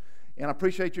heart and I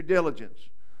appreciate your diligence,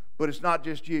 but it's not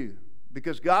just you,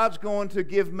 because God's going to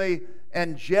give me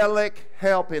angelic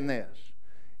help in this,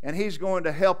 and he's going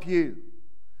to help you,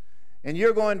 and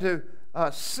you're going to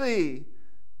see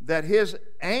that his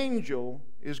angel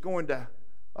is going to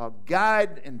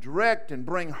guide and direct and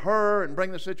bring her and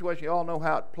bring the situation. You all know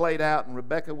how it played out, and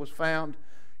Rebekah was found,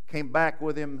 came back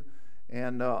with him,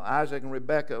 and Isaac and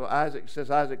Rebekah. Isaac says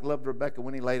Isaac loved Rebekah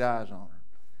when he laid eyes on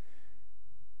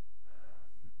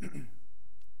her.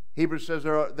 Hebrews says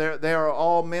they are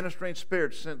all ministering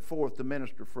spirits sent forth to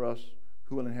minister for us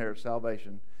who will inherit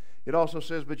salvation. It also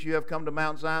says, but you have come to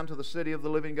Mount Zion, to the city of the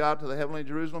living God, to the heavenly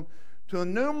Jerusalem, to an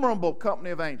innumerable company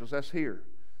of angels. That's here.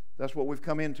 That's what we've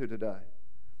come into today.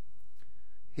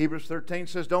 Hebrews 13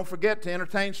 says, don't forget to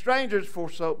entertain strangers, for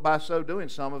by so doing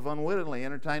some have unwittingly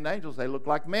entertained angels. They look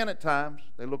like men at times.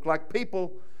 They look like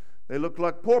people. They look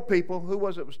like poor people. Who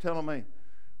was it was telling me?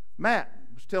 Matt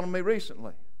was telling me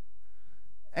recently.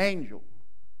 Angel.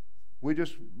 We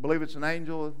just believe it's an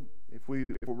angel. If we're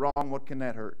wrong, what can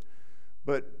that hurt?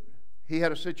 But he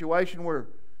had a situation where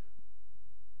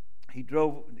he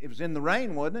drove, it was in the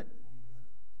rain, wasn't it?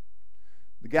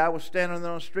 The guy was standing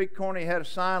there on a street corner. He had a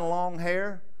sign, long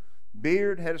hair,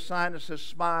 beard, had a sign that says,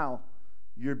 smile,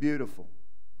 you're beautiful.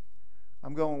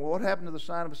 I'm going, well, what happened to the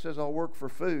sign that says I'll work for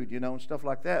food, you know, and stuff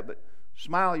like that? But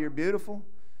smile, you're beautiful.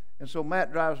 And so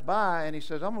Matt drives by and he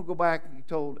says, I'm going to go back. He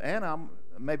told Anna,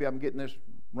 maybe I'm getting this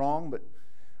wrong, but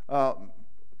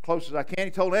close as I can.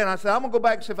 He told Anna, I said, I'm going to go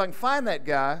back and see if I can find that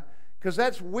guy, because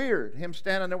that's weird, him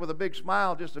standing there with a big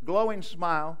smile, just a glowing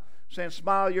smile, saying,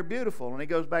 smile, you're beautiful. And he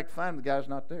goes back to find him. The guy's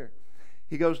not there.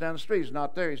 He goes down the street. He's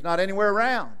not there. He's not anywhere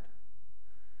around.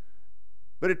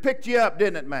 But it picked you up,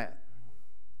 didn't it, Matt?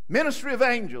 Ministry of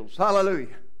angels.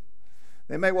 Hallelujah.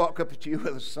 They may walk up at you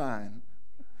with a sign.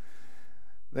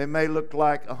 They may look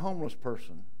like a homeless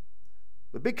person.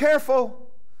 But be careful,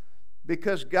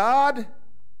 because God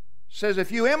says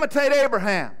if you imitate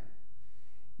Abraham,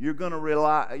 you're going to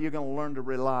learn to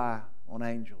rely on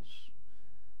angels.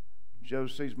 Joe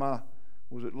sees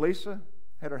was it Lisa?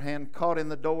 Had her hand caught in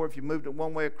the door. If you moved it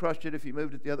one way, it crushed it. If you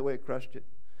moved it the other way, it crushed it.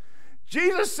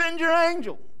 Jesus, send your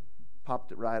angel.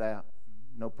 Popped it right out.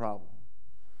 No problem.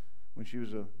 When she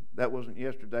was that wasn't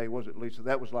yesterday, was it, Lisa?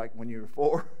 That was like when you were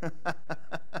 4.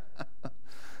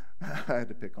 I had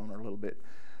to pick on her a little bit.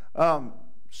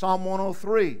 Psalm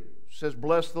 103 says,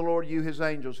 bless the Lord, you his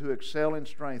angels who excel in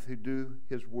strength, who do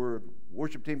his word.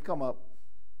 Worship team, come up.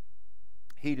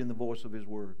 Heed in the voice of his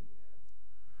word.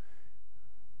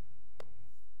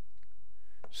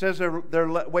 Says they're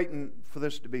waiting for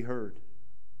this to be heard.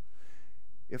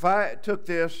 If I took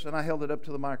this and I held it up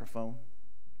to the microphone,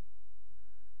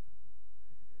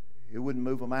 it wouldn't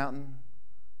move a mountain,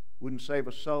 wouldn't save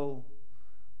a soul,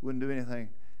 wouldn't do anything.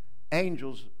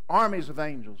 Angels, armies of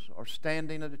angels are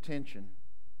standing at attention.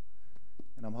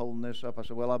 And I'm holding this up. I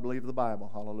said, well, I believe the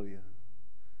Bible. Hallelujah.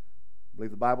 I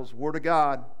believe the Bible's the Word of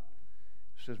God.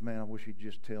 It says, man, I wish he'd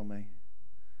just tell me.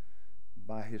 The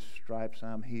by His stripes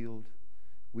I'm healed.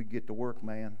 We get to work,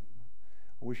 man.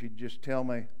 I wish He'd just tell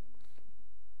me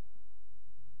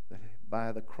that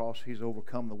by the cross He's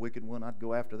overcome the wicked one. I'd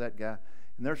go after that guy.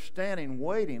 And they're standing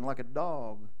waiting like a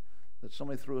dog that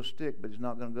somebody threw a stick, but he's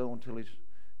not going to go until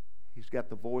he's got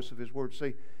the voice of His word.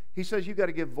 See, He says you've got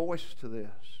to give voice to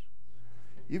this.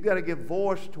 You've got to give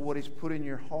voice to what He's put in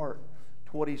your heart,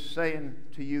 to what He's saying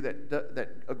to you that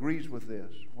agrees with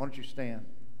this. Why don't you stand?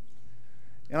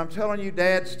 And I'm telling you,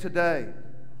 dads, today,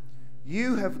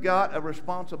 you have got a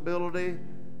responsibility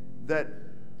that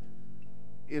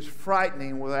is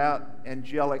frightening without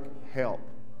angelic help.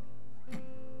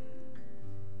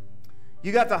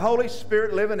 You got the Holy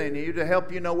Spirit living in you to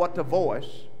help you know what to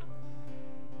voice.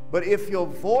 But if you'll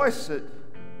voice it,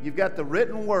 you've got the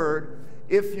written word.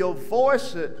 If you'll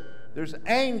voice it, there's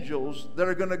angels that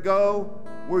are going to go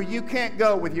where you can't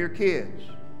go with your kids.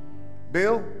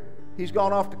 Bill, he's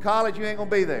gone off to college. You ain't going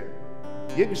to be there.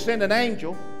 You can send an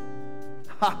angel.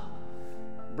 Ha!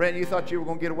 Brent, you thought you were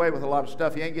going to get away with a lot of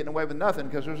stuff. You ain't getting away with nothing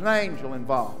because there's an angel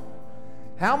involved.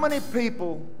 How many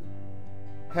people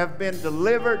have been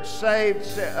delivered, saved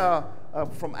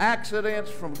from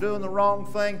accidents, from doing the wrong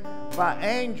thing by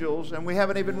angels, and we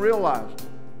haven't even realized it?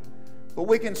 But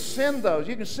we can send those.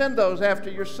 You can send those after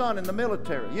your son in the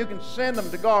military. You can send them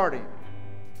to guard him.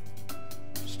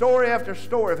 Story after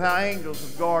story of how angels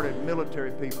have guarded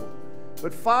military people.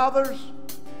 But fathers,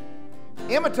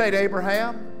 imitate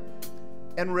Abraham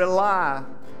and rely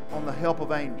on the help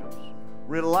of angels.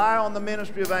 Rely on the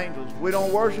ministry of angels. We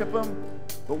don't worship them,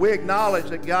 but we acknowledge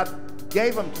that God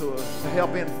gave them to us to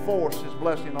help enforce His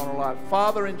blessing on our life.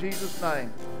 Father, in Jesus'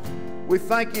 name, we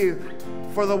thank You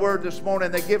for the word this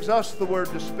morning that gives us the word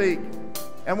to speak.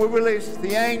 And we release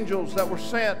the angels that were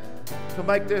sent to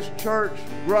make this church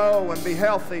grow and be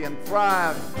healthy and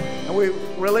thrive. And we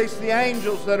release the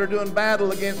angels that are doing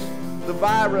battle against the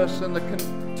virus and the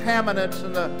contaminants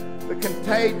and the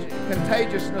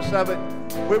contagiousness of it.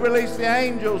 We release the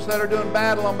angels that are doing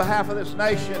battle on behalf of this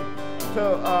nation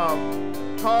to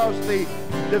cause the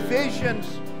divisions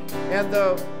and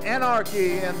the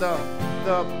anarchy and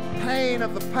the pain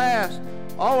of the past.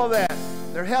 All of that,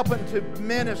 they're helping to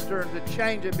minister and to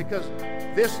change it, because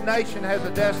this nation has a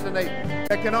destiny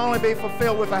that can only be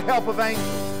fulfilled with the help of angels.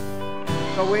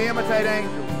 So we imitate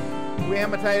angels. We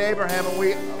imitate Abraham, and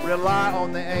we rely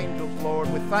on the angels,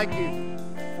 Lord. We thank You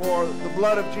for the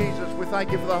blood of Jesus. We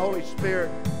thank You for the Holy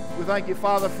Spirit. We thank You,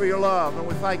 Father, for Your love. And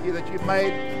we thank You that You've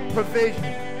made provision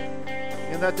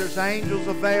and that there's angels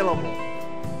available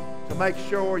to make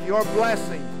sure Your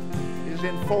blessing is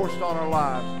enforced on our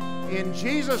lives. In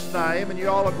Jesus' name, and you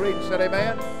all agreed and said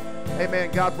amen? Amen.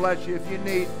 God bless you. If you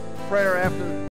need prayer after